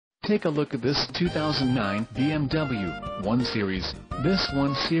Take a look at this 2009 BMW 1 Series. This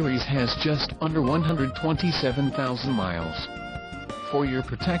 1 Series has just under 127,000 miles. For your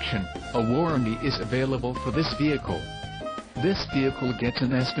protection, a warranty is available for this vehicle. This vehicle gets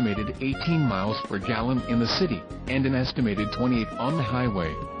an estimated 18 miles per gallon in the city, and an estimated 28 on the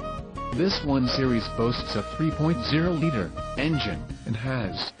highway. This 1 Series boasts a 3.0-liter engine, and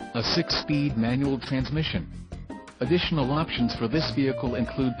has a 6-speed manual transmission. Additional options for this vehicle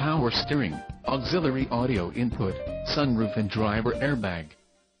include power steering, auxiliary audio input, sunroof and driver airbag.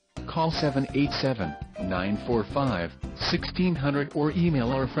 Call 787-945-1600 or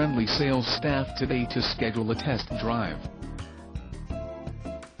email our friendly sales staff today to schedule a test drive.